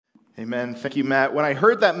Amen. Thank you, Matt. When I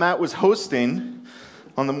heard that Matt was hosting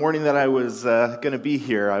on the morning that I was going to be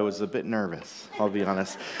here, I was a bit nervous, I'll be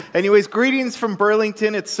honest. Anyways, greetings from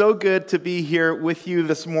Burlington. It's so good to be here with you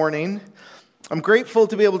this morning. I'm grateful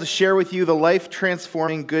to be able to share with you the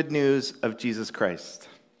life-transforming good news of Jesus Christ.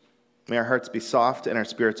 May our hearts be soft and our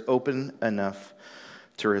spirits open enough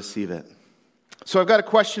to receive it. So I've got a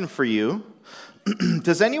question for you.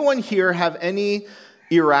 Does anyone here have any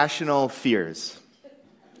irrational fears?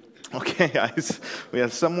 Okay, guys, we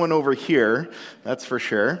have someone over here, that's for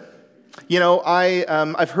sure. You know,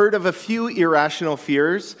 I've heard of a few irrational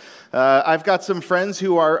fears. I've got some friends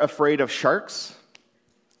who are afraid of sharks.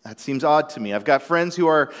 That seems odd to me. I've got friends who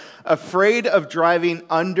are afraid of driving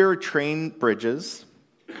under train bridges.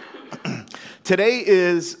 Today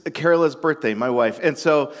is Carola's birthday, my wife, and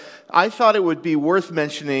so I thought it would be worth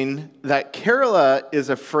mentioning that Carola is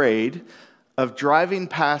afraid of driving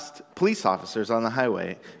past police officers on the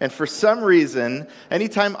highway. And for some reason,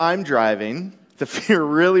 anytime I'm driving, the fear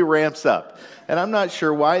really ramps up. And I'm not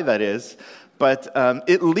sure why that is, but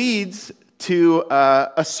it leads to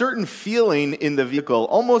a certain feeling in the vehicle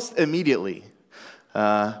almost immediately.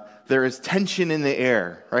 There is tension in the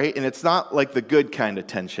air, right? And it's not like the good kind of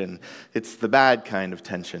tension. It's the bad kind of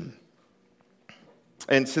tension.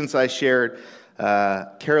 And since I shared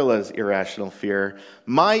Carola's irrational fear,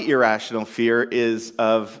 my irrational fear is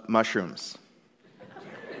of mushrooms.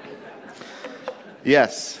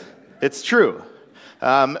 Yes, it's true.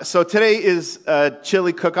 So today is a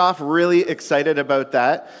chili cook-off. Really excited about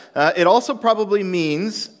that. It also probably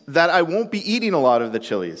means that I won't be eating a lot of the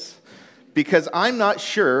chilies because I'm not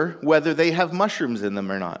sure whether they have mushrooms in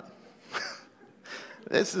them or not.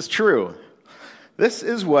 This is true. This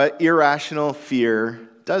is what irrational fear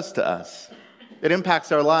does to us. It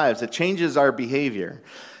impacts our lives. It changes our behavior.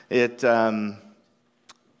 It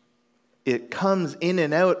comes in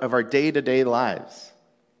and out of our day-to-day lives.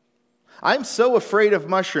 I'm so afraid of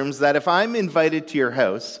mushrooms that if I'm invited to your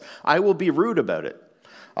house, I will be rude about it.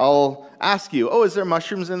 I'll ask you, is there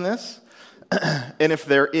mushrooms in this? And if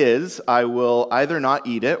there is, I will either not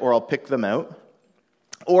eat it or I'll pick them out.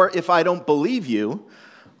 Or if I don't believe you,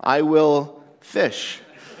 I will fish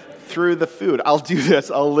through the food. I'll do this.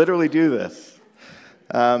 I'll literally do this.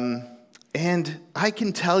 And I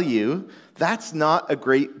can tell you, that's not a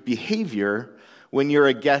great behavior when you're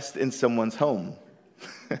a guest in someone's home.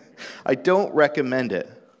 I don't recommend it.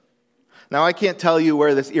 Now, I can't tell you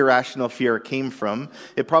where this irrational fear came from.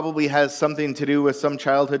 It probably has something to do with some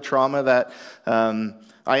childhood trauma that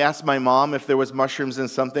I asked my mom if there was mushrooms in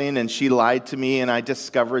something, and she lied to me, and I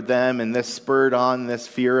discovered them, and this spurred on this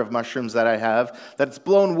fear of mushrooms that I have, that it's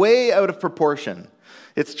blown way out of proportion.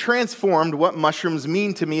 It's transformed what mushrooms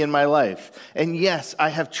mean to me in my life. And yes, I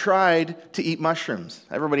have tried to eat mushrooms.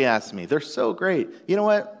 Everybody asks me, they're so great. You know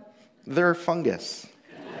what? They're fungus.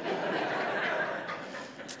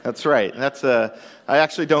 That's right. I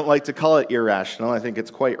actually don't like to call it irrational. I think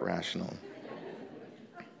it's quite rational.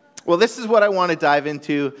 Well, this is what I want to dive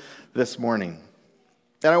into this morning.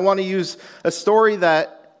 And I want to use a story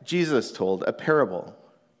that Jesus told, a parable.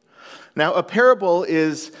 Now, a parable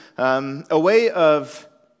is a way of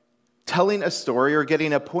telling a story or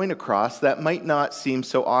getting a point across that might not seem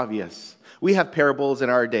so obvious. We have parables in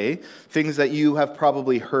our day, things that you have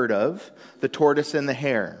probably heard of, the tortoise and the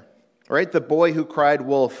hare, right? The boy who cried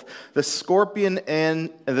wolf, the scorpion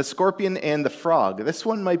and the frog. This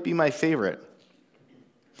one might be my favorite.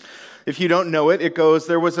 If you don't know it, it goes,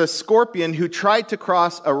 there was a scorpion who tried to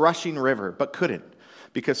cross a rushing river, but couldn't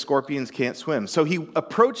because scorpions can't swim. So he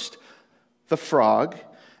approached the frog,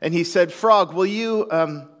 and he said, "Frog, will you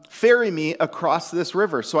ferry me across this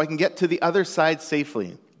river so I can get to the other side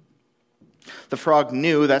safely?" The frog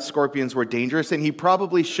knew that scorpions were dangerous, and he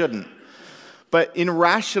probably shouldn't. But in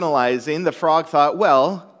rationalizing, the frog thought,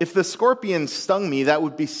 well, if the scorpion stung me, that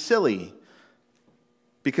would be silly,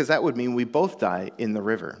 because that would mean we both die in the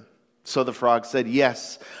river. So the frog said,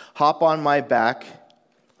 "Yes, hop on my back.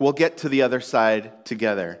 We'll get to the other side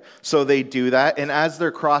together." So they do that, and as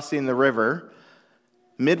they're crossing the river,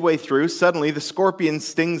 midway through, suddenly the scorpion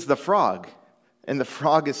stings the frog, and the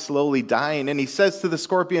frog is slowly dying, and he says to the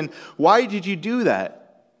scorpion, "Why did you do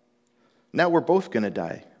that? Now we're both going to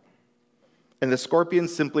die." And the scorpion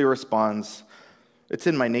simply responds, "It's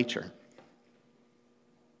in my nature."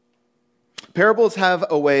 Parables have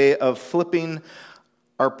a way of flipping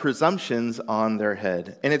our presumptions on their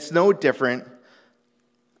head, and it's no different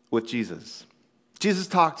with Jesus. Jesus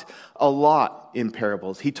talked a lot in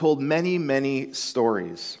parables. He told many, many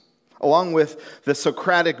stories, along with the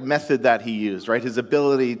Socratic method that he used, right? His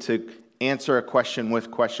ability to answer a question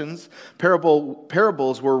with questions.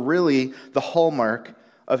 Parables were really the hallmark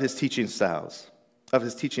of his teaching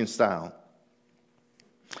style.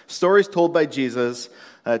 Stories told by Jesus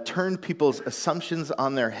turned people's assumptions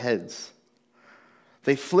on their heads.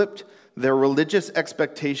 They flipped their religious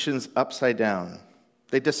expectations upside down.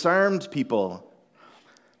 They disarmed people,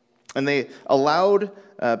 and they allowed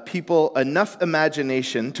people enough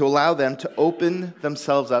imagination to allow them to open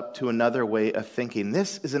themselves up to another way of thinking.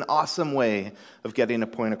 This is an awesome way of getting a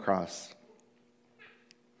point across.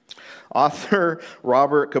 Author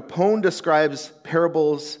Robert Capone describes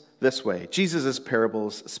parables this way, Jesus'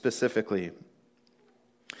 parables specifically.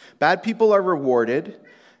 Bad people are rewarded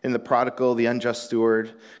in the prodigal, the unjust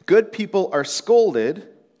steward. Good people are scolded,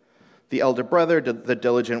 the elder brother, the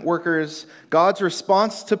diligent workers. God's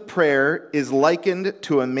response to prayer is likened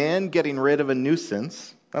to a man getting rid of a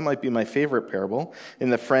nuisance. That might be my favorite parable, in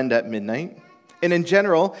The Friend at Midnight. And in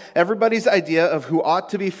general, everybody's idea of who ought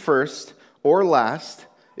to be first or last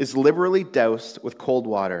is liberally doused with cold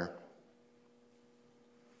water.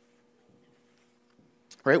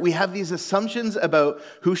 Right? We have these assumptions about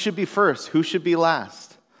who should be first, who should be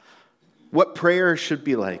last, what prayer should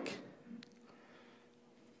be like.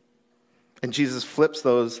 And Jesus flips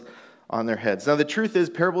those on their heads. Now, the truth is,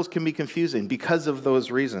 parables can be confusing because of those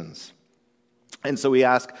reasons. And so we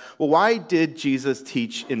ask, well, why did Jesus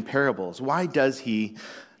teach in parables? Why does he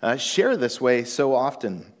share this way so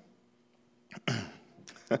often?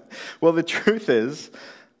 Well, the truth is,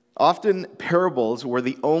 often parables were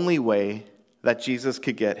the only way that Jesus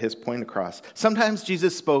could get his point across. Sometimes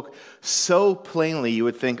Jesus spoke so plainly you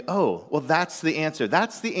would think, oh, well, that's the answer.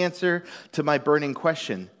 That's the answer to my burning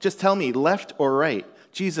question. Just tell me, left or right,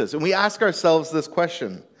 Jesus. And we ask ourselves this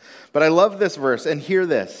question. But I love this verse, and hear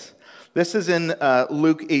this. This is in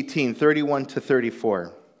Luke 18, 31 to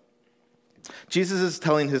 34. Jesus is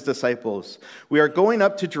telling his disciples, we are going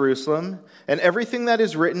up to Jerusalem, and everything that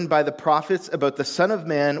is written by the prophets about the Son of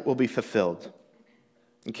Man will be fulfilled.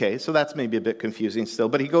 Okay, so that's maybe a bit confusing still,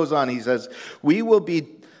 but he goes on, he says, he will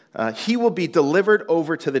be delivered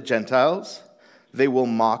over to the Gentiles. They will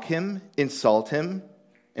mock him, insult him,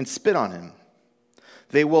 and spit on him.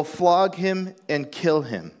 They will flog him and kill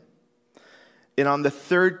him. And on the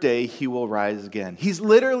third day, he will rise again. He's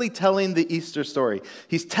literally telling the Easter story.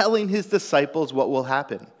 He's telling his disciples what will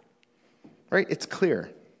happen. Right? It's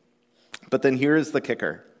clear. But then here is the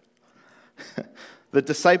kicker. The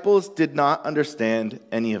disciples did not understand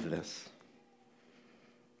any of this.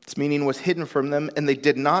 Its meaning was hidden from them, and they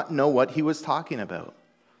did not know what he was talking about.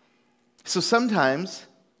 So sometimes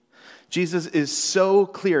Jesus is so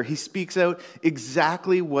clear. He speaks out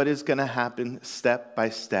exactly what is going to happen step by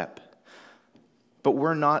step. But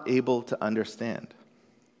we're not able to understand.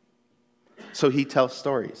 So he tells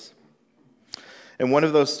stories. And one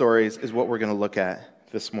of those stories is what we're going to look at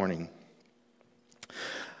this morning.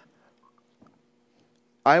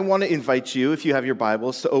 I want to invite you, if you have your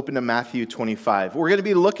Bibles, to open to Matthew 25. We're going to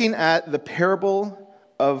be looking at the parable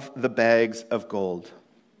of the bags of gold.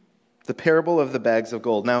 The parable of the bags of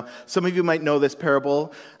gold. Now, some of you might know this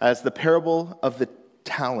parable as the parable of the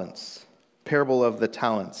talents. Parable of the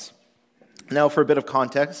talents. Now, for a bit of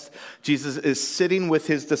context, Jesus is sitting with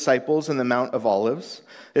his disciples in the Mount of Olives.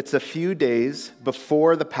 It's a few days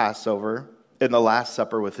before the Passover and the Last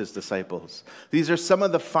Supper with his disciples. These are some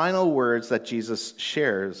of the final words that Jesus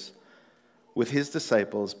shares with his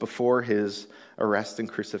disciples before his arrest and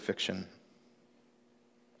crucifixion.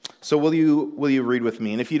 So will you read with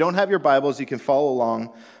me? And if you don't have your Bibles, you can follow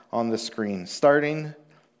along on the screen, starting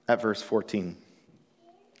at verse 14.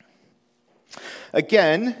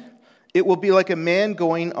 Again, it will be like a man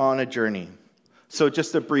going on a journey. So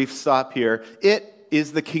just a brief stop here. It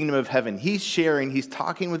is the kingdom of heaven. He's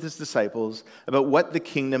talking with his disciples about what the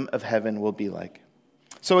kingdom of heaven will be like.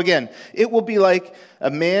 So again, it will be like a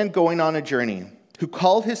man going on a journey who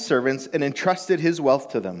called his servants and entrusted his wealth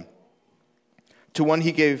to them. To one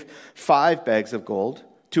he gave 5 bags of gold,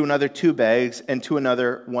 to another 2 bags, and to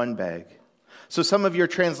another 1 bag. So some of your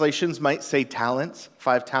translations might say talents,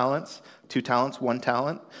 5 talents, 2 talents, 1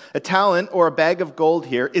 talent. A talent, or a bag of gold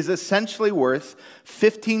here, is essentially worth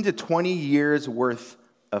 15 to 20 years worth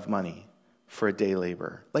of money for a day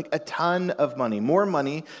labor. Like a ton of money, more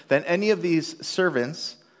money than any of these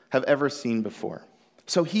servants have ever seen before.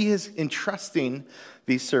 So he is entrusting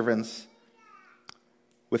these servants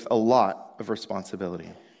with a lot of responsibility.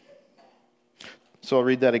 So I'll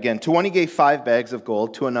read that again. To one he gave 5 bags of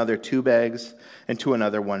gold, to another 2 bags, and to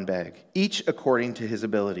another 1 bag, each according to his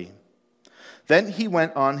ability. Then he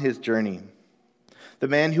went on his journey. The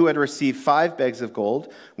man who had received 5 bags of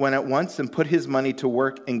gold went at once and put his money to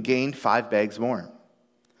work and gained 5 bags more.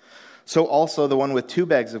 So also the one with 2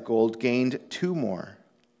 bags of gold gained 2 more.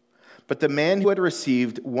 But the man who had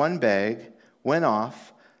received 1 bag went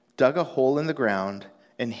off, dug a hole in the ground,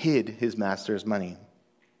 and hid his master's money.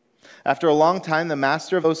 After a long time, the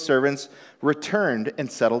master of those servants returned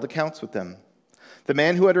and settled accounts with them. The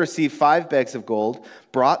man who had received 5 bags of gold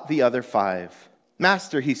brought the other 5.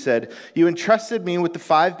 Master, he said, you entrusted me with the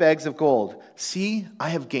 5 bags of gold. See, I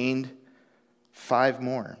have gained 5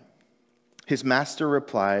 more. His master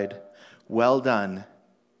replied, Well done,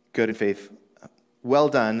 good and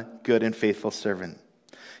faithful servant.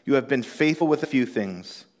 You have been faithful with a few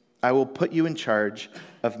things. I will put you in charge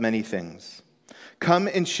of many things. Come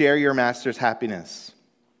and share your master's happiness.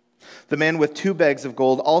 The man with 2 bags of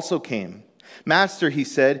gold also came. Master, he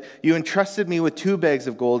said, you entrusted me with 2 bags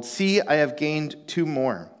of gold. See, I have gained 2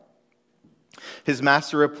 more. His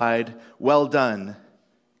master replied, Well done,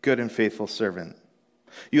 good and faithful servant.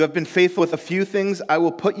 You have been faithful with a few things. I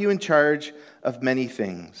will put you in charge of many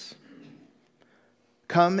things.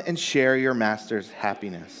 Come and share your master's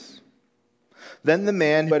happiness. Then the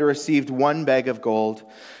man who had received 1 bag of gold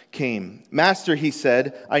came. Master, he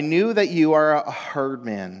said, I knew that you are a hard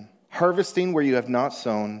man, harvesting where you have not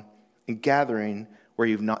sown, and gathering where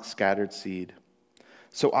you have not scattered seed.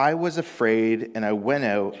 So I was afraid, and I went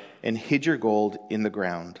out and hid your gold in the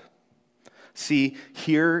ground. See,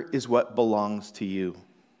 here is what belongs to you.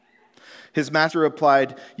 His master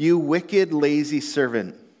replied, You wicked, lazy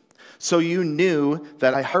servant. So you knew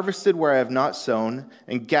that I harvested where I have not sown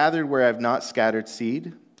and gathered where I have not scattered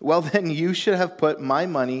seed? Well, then you should have put my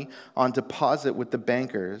money on deposit with the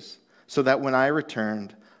bankers, so that when I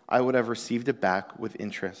returned, I would have received it back with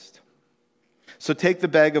interest. So take the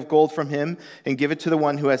bag of gold from him and give it to the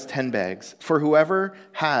one who has 10 bags. For whoever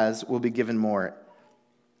has will be given more,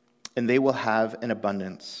 and they will have an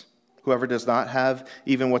abundance. Whoever does not have,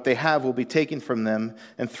 even what they have will be taken from them,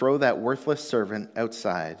 and throw that worthless servant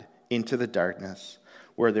outside into the darkness,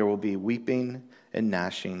 where there will be weeping and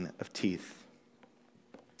gnashing of teeth.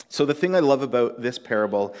 So the thing I love about this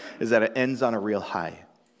parable is that it ends on a real high.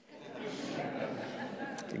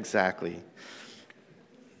 Exactly.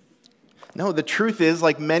 No, the truth is,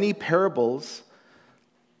 like many parables,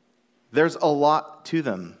 there's a lot to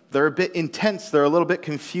them. They're a bit intense. They're a little bit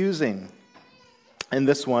confusing. And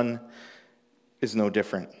this one is no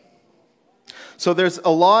different. So there's a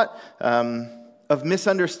lot of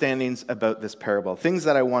misunderstandings about this parable, things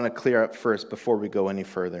that I want to clear up first before we go any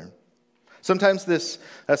further. Sometimes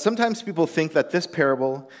people think that this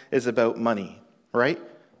parable is about money, right?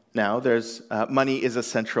 Now, there's money is a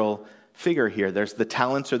central figure here. There's the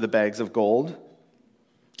talents or the bags of gold.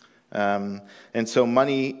 And so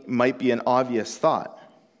money might be an obvious thought.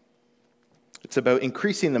 It's about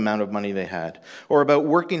increasing the amount of money they had, or about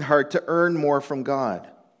working hard to earn more from God,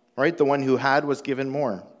 right? The one who had was given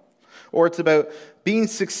more. Or it's about being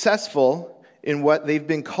successful in what they've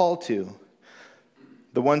been called to.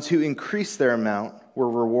 The ones who increased their amount were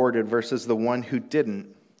rewarded versus the one who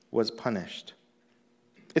didn't was punished.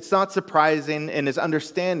 It's not surprising and is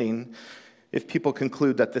understanding if people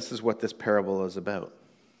conclude that this is what this parable is about.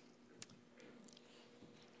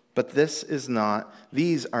 But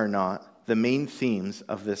these are not the main themes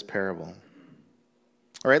of this parable.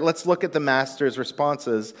 All right, let's look at the master's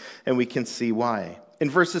responses and we can see why. In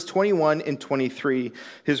verses 21 and 23,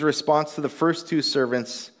 his response to the first 2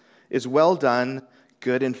 servants is, Well done,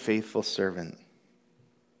 good and faithful servant.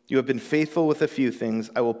 You have been faithful with a few things.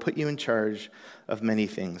 I will put you in charge of many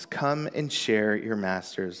things. Come and share your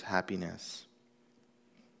master's happiness.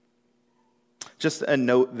 Just a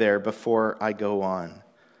note there before I go on.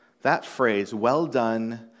 That phrase, well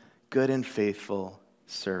done, good and faithful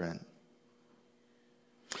servant.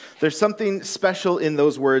 There's something special in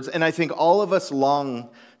those words, and I think all of us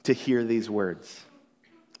long to hear these words.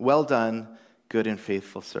 Well done, good and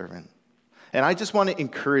faithful servant. And I just want to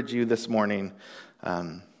encourage you this morning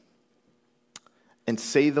and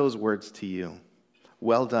say those words to you.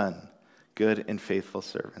 Well done, good and faithful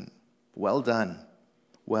servant. Well done,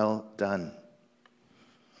 well done.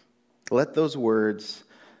 Let those words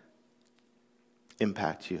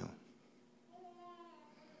impact you.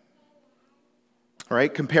 All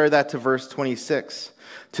right, compare that to verse 26.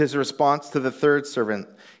 To his response to the third servant,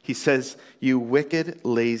 he says, You wicked,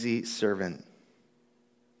 lazy servant.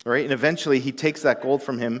 All right, and eventually he takes that gold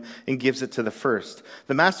from him and gives it to the first.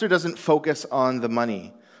 The master doesn't focus on the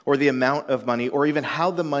money or the amount of money or even how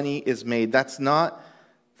the money is made. That's not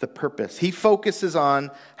the purpose. He focuses on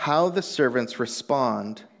how the servants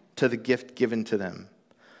respond to the gift given to them,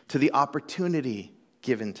 to the opportunity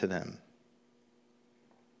given to them.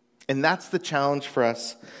 And that's the challenge for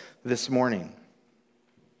us this morning.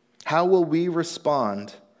 How will we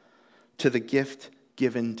respond to the gift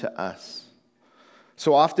given to us?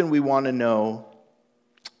 So often we want to know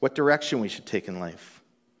what direction we should take in life.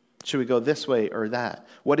 Should we go this way or that?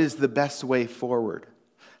 What is the best way forward?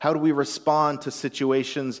 How do we respond to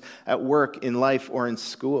situations at work, in life, or in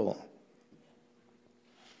school?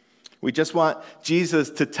 We just want Jesus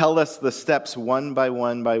to tell us the steps one by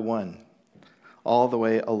one, all the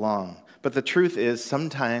way along. But the truth is,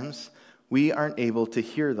 sometimes we aren't able to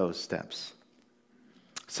hear those steps.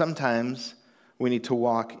 Sometimes we need to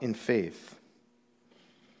walk in faith.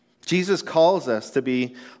 Jesus calls us to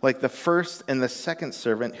be like the first and the second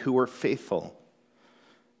servant who were faithful,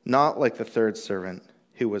 not like the third servant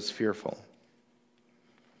who was fearful.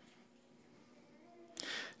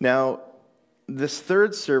 Now, this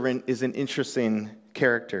third servant is an interesting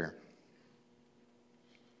character.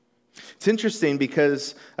 It's interesting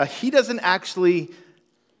because he doesn't actually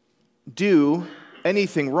do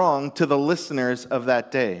anything wrong to the listeners of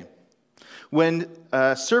that day. When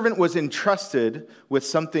a servant was entrusted with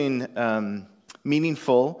something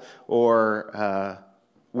meaningful or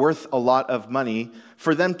worth a lot of money,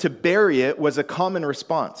 for them to bury it was a common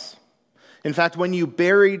response. In fact, when you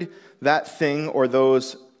buried that thing or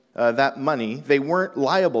that money, they weren't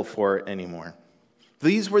liable for it anymore.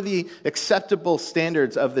 These were the acceptable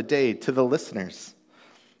standards of the day to the listeners.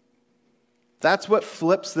 That's what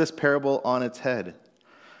flips this parable on its head.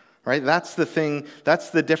 Right? That's the thing,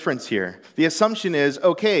 that's the difference here. The assumption is,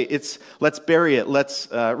 okay, let's bury it, let's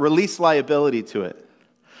release liability to it.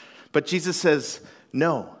 But Jesus says,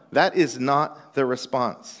 no, that is not the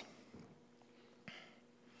response.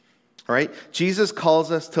 All right? Jesus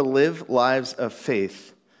calls us to live lives of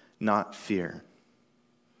faith, not fear.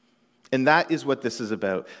 And that is what this is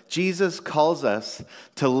about. Jesus calls us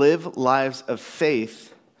to live lives of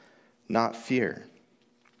faith, not fear.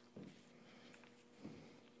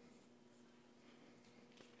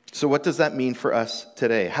 So what does that mean for us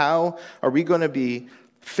today? How are we going to be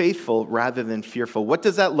faithful rather than fearful? What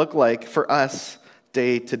does that look like for us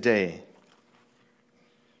day to day?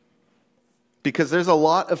 Because there's a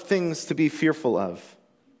lot of things to be fearful of.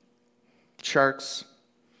 Sharks,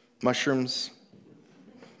 mushrooms.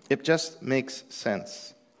 It just makes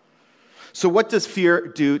sense. So what does fear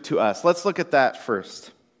do to us? Let's look at that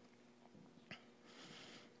first.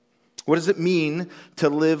 What does it mean to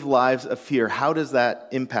live lives of fear? How does that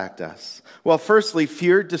impact us? Well, firstly,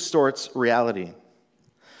 fear distorts reality.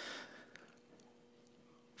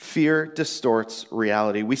 Fear distorts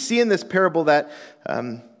reality. We see in this parable that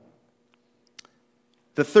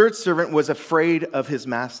the third servant was afraid of his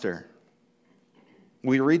master.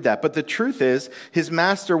 We read that. But the truth is, his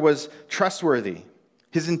master was trustworthy.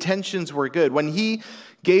 His intentions were good. When he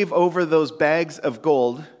gave over those bags of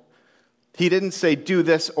gold, he didn't say, do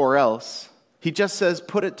this or else. He just says,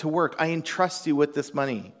 put it to work. I entrust you with this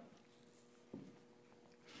money.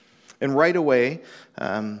 And right away,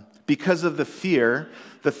 because of the fear,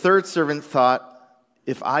 the third servant thought,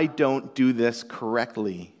 if I don't do this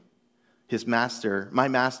correctly, my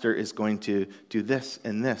master is going to do this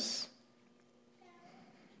and this.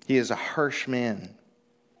 He is a harsh man.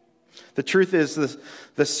 The truth is,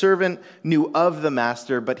 the servant knew of the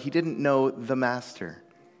master, but he didn't know the master.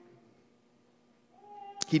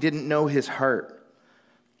 He didn't know his heart.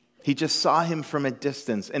 He just saw him from a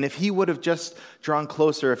distance. And if he would have just drawn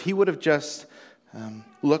closer, if he would have just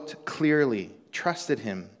looked clearly, trusted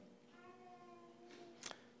him,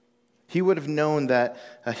 he would have known that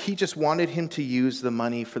he just wanted him to use the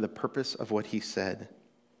money for the purpose of what he said.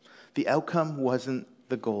 The outcome wasn't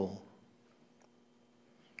the goal.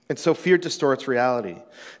 And so fear distorts reality.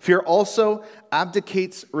 Fear also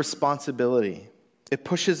abdicates responsibility. It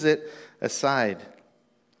pushes it aside.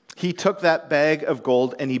 He took that bag of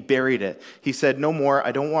gold and he buried it. He said, no more,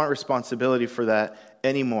 I don't want responsibility for that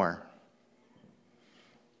anymore.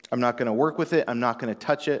 I'm not going to work with it. I'm not going to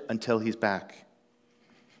touch it until he's back.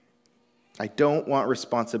 I don't want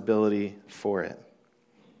responsibility for it.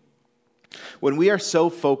 When we are so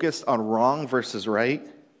focused on wrong versus right,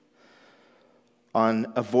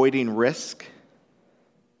 on avoiding risk,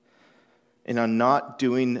 and on not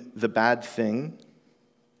doing the bad thing,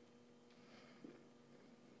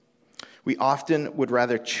 we often would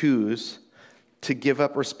rather choose to give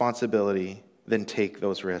up responsibility than take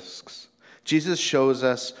those risks. Jesus shows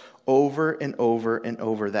us over and over and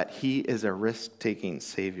over that he is a risk-taking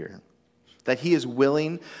Savior, that he is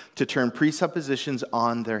willing to turn presuppositions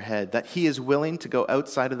on their head, that he is willing to go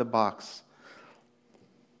outside of the box.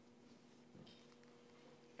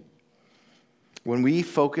 When we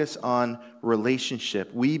focus on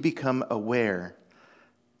relationship, we become aware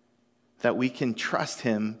that we can trust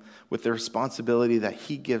him with the responsibility that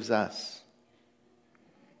he gives us.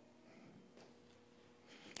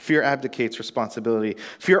 Fear abdicates responsibility.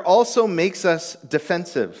 Fear also makes us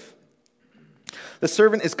defensive. The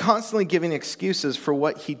servant is constantly giving excuses for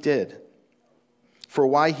what he did, for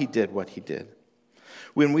why he did what he did.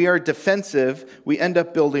 When we are defensive, we end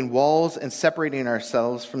up building walls and separating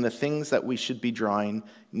ourselves from the things that we should be drawing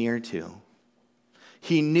near to.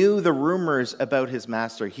 He knew the rumors about his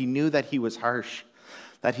master. He knew that he was harsh,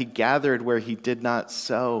 that he gathered where he did not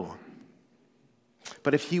sow.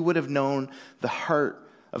 But if he would have known the heart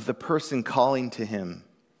of the person calling to him,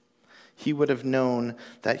 he would have known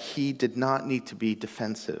that he did not need to be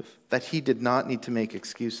defensive, that he did not need to make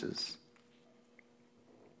excuses.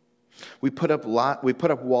 We put up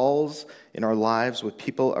walls in our lives with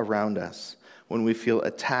people around us when we feel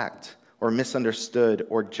attacked or misunderstood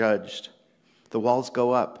or judged. The walls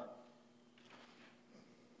go up.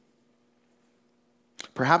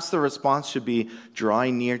 Perhaps the response should be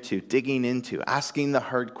drawing near to, digging into, asking the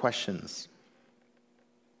hard questions.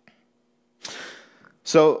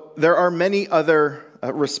 So there are many other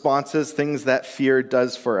responses, things that fear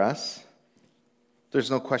does for us. There's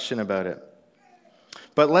no question about it.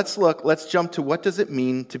 But let's jump to, what does it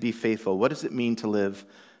mean to be faithful? What does it mean to live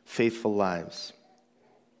faithful lives?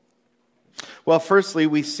 Well, firstly,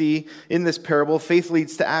 we see in this parable, faith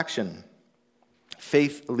leads to action.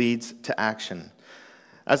 Faith leads to action.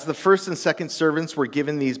 As the first and second servants were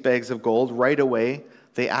given these bags of gold, right away,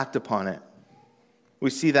 they act upon it. We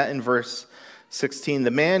see that in verse 16.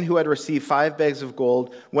 The man who had received 5 bags of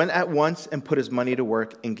gold went at once and put his money to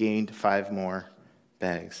work and gained 5 more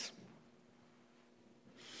bags.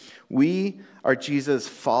 We are Jesus'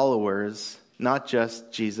 followers, not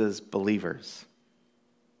just Jesus' believers.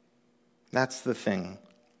 That's the thing.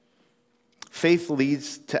 Faith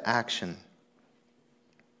leads to action.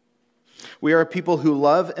 We are people who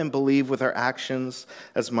love and believe with our actions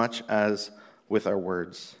as much as with our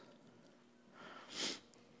words.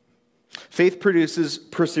 Faith produces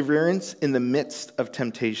perseverance in the midst of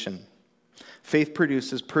temptation. Faith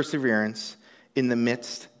produces perseverance in the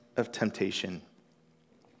midst of temptation.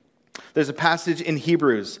 There's a passage in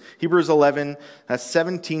Hebrews 11,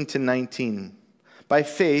 17 to 19. By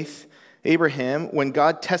faith, Abraham, when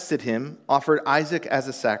God tested him, offered Isaac as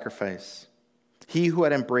a sacrifice. He who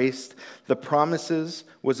had embraced the promises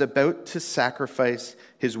was about to sacrifice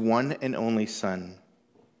his one and only son.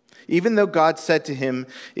 Even though God said to him,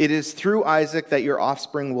 "It is through Isaac that your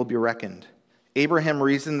offspring will be reckoned," Abraham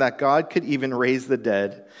reasoned that God could even raise the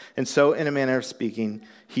dead, and so, in a manner of speaking,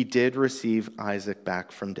 he did receive Isaac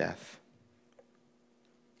back from death.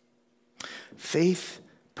 Faith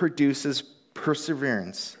produces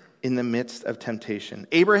perseverance in the midst of temptation.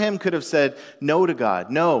 Abraham could have said no to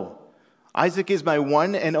God. No, Isaac is my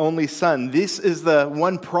one and only son. This is the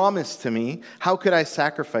one promise to me. How could I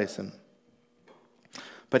sacrifice him?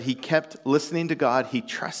 But he kept listening to God. He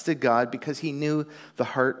trusted God because he knew the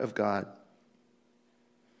heart of God.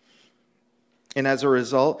 And as a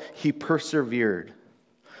result, he persevered.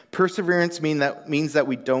 Perseverance means that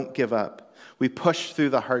we don't give up. We push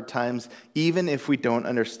through the hard times, even if we don't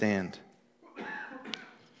understand.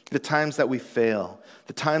 The times that we fail,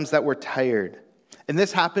 the times that we're tired. And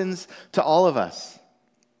this happens to all of us.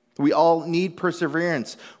 We all need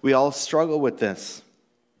perseverance. We all struggle with this.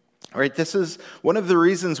 All right, this is one of the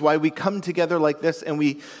reasons why we come together like this and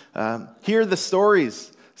we hear the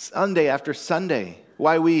stories Sunday after Sunday,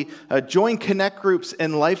 why we join connect groups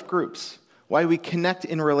and life groups, why we connect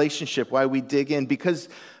in relationship, why we dig in, because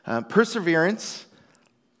perseverance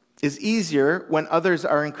is easier when others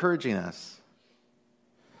are encouraging us.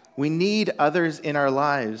 We need others in our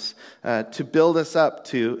lives to build us up,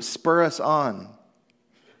 to spur us on,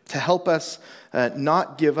 to help us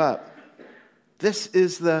not give up. This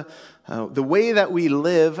is the way that we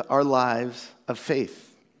live our lives of faith.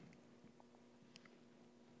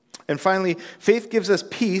 And finally, faith gives us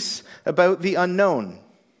peace about the unknown.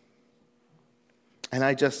 And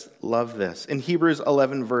I just love this. In Hebrews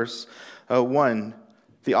 11, verse 1,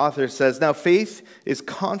 the author says, "Now faith is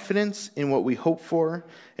confidence in what we hope for,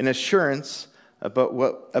 and assurance about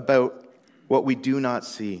what we do not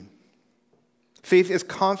see." Faith is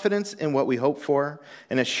confidence in what we hope for,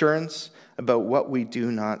 and assurance about what we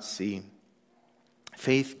do not see.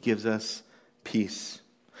 Faith gives us peace.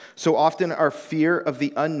 So often our fear of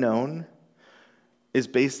the unknown is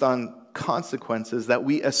based on consequences that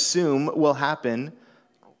we assume will happen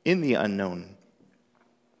in the unknown.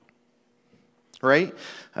 Right?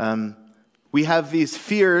 We have these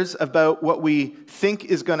fears about what we think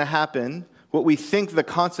is going to happen, what we think the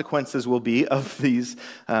consequences will be of these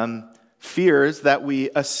fears that we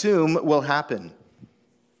assume will happen.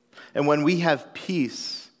 And when we have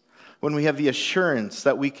peace, when we have the assurance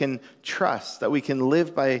that we can trust, that we can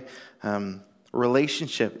live by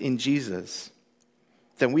relationship in Jesus,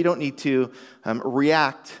 then we don't need to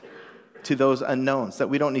react to those unknowns, that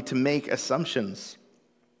we don't need to make assumptions.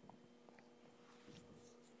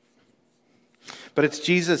 But it's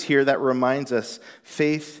Jesus here that reminds us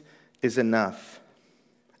faith is enough.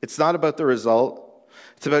 It's not about the result.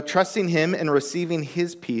 It's about trusting him and receiving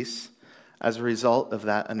his peace as a result of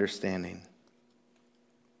that understanding.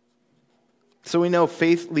 So we know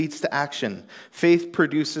faith leads to action. Faith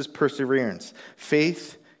produces perseverance.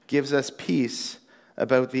 Faith gives us peace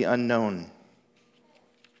about the unknown.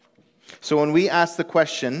 So when we ask the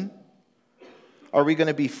question, are we going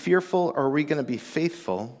to be fearful or are we going to be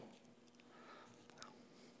faithful?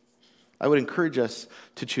 I would encourage us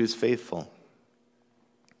to choose faithful.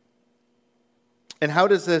 And how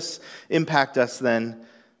does this impact us then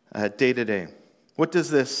day to day? What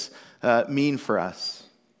does this mean for us?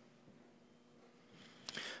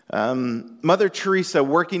 Mother Teresa,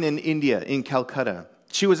 working in India, in Calcutta,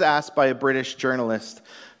 she was asked by a British journalist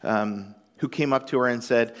who came up to her and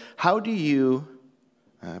said, how do you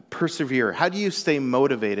persevere? How do you stay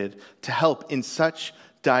motivated to help in such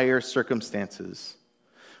dire circumstances?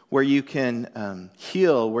 Where you can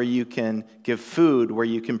heal, where you can give food, where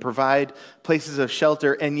you can provide places of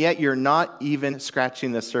shelter, and yet you're not even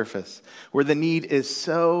scratching the surface, where the need is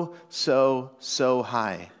so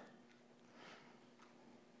high.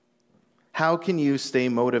 How can you stay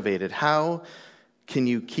motivated? How can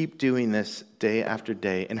you keep doing this day after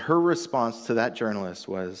day? And her response to that journalist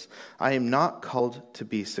was, I am not called to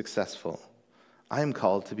be successful. I am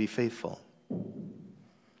called to be faithful.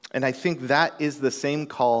 And I think that is the same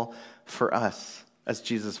call for us as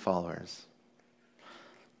Jesus followers.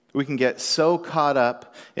 We can get so caught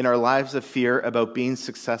up in our lives of fear about being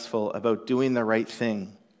successful, about doing the right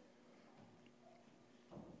thing,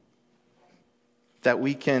 that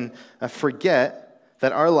we can forget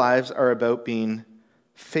that our lives are about being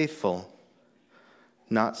faithful,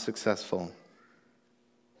 not successful.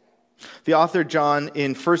 The author John,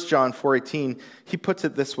 in 1 John 4:18, he puts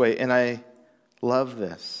it this way, and I love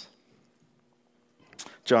this.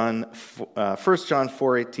 1 John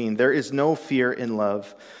 4:18, there is no fear in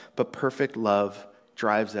love, but perfect love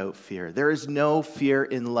drives out fear. There is no fear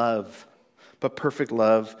in love, but perfect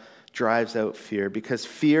love drives out fear, because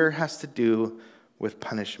fear has to do with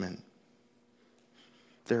punishment.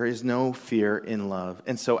 There is no fear in love.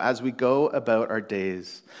 And so as we go about our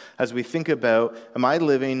days, as we think about, am I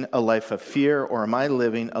living a life of fear or am I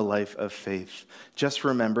living a life of faith? Just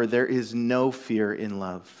remember, there is no fear in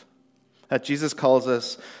love. That Jesus calls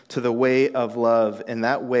us to the way of love, and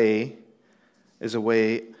that way is a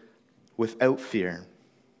way without fear.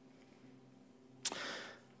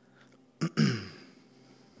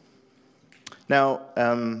 Now,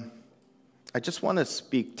 I just want to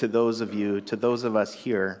speak to those of you, to those of us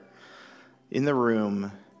here in the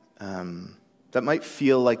room that might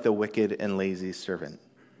feel like the wicked and lazy servant.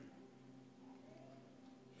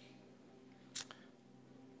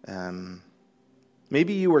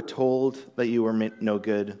 Maybe you were told that you were no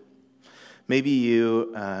good. Maybe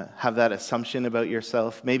you have that assumption about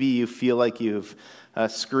yourself. Maybe you feel like you've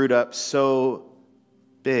screwed up so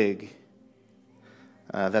big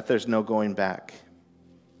that there's no going back.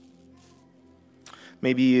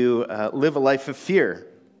 Maybe you live a life of fear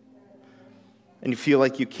and you feel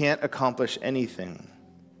like you can't accomplish anything.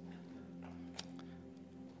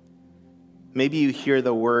 Maybe you hear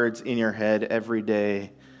the words in your head every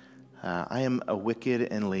day, I am a wicked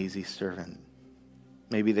and lazy servant.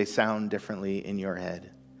 Maybe they sound differently in your head.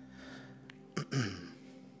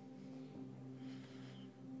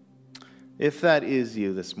 If that is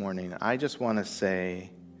you this morning, I just want to say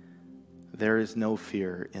there is no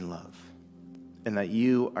fear in love, and that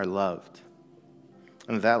you are loved,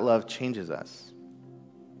 and that love changes us,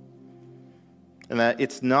 and that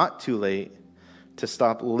it's not too late to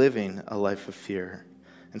stop living a life of fear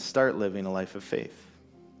and start living a life of faith.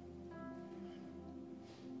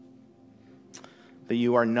 That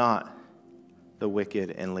you are not the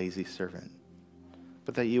wicked and lazy servant,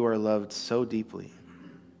 but that you are loved so deeply,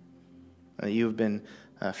 and that you have been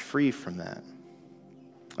free from that.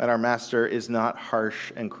 That our Master is not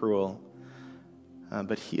harsh and cruel,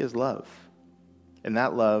 but he is love, and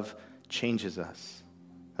that love changes us.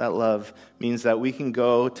 That love means that we can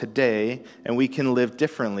go today and we can live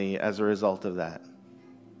differently as a result of that.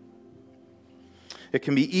 It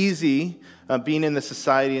can be easy, being in the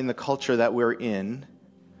society and the culture that we're in,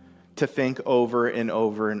 to think over and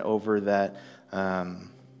over and over that I'm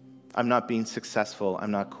not being successful,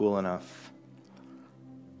 I'm not cool enough,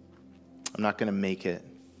 I'm not going to make it.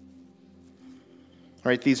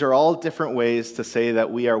 Right? These are all different ways to say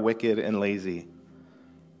that we are wicked and lazy.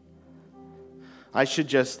 I should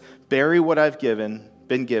just bury what I've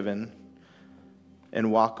been given,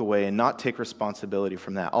 and walk away and not take responsibility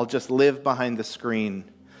from that. I'll just live behind the screen.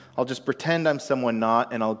 I'll just pretend I'm someone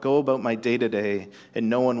not, and I'll go about my day-to-day, and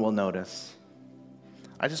no one will notice.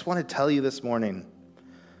 I just want to tell you this morning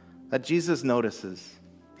that Jesus notices.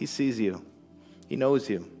 He sees you. He knows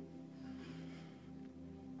you.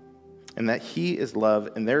 And that he is love,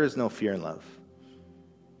 and there is no fear in love.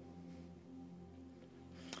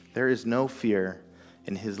 There is no fear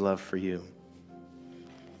in his love for you.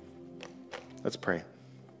 Let's pray.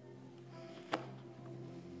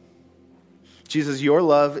 Jesus, your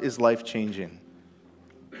love is life-changing.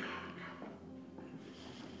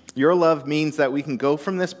 Your love means that we can go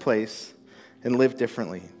from this place and live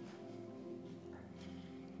differently.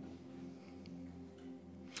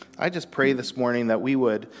 I just pray this morning that we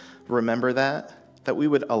would remember that we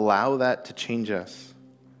would allow that to change us,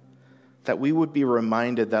 that we would be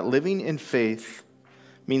reminded that living in faith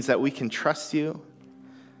means that we can trust you,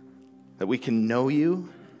 that we can know you,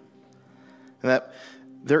 and that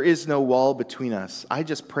there is no wall between us. I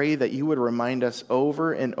just pray that you would remind us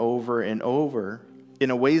over and over and over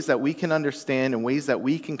in ways that we can understand, in ways that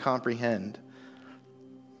we can comprehend,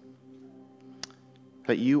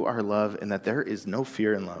 that you are love and that there is no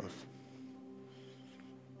fear in love.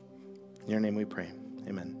 In your name we pray.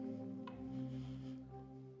 Amen.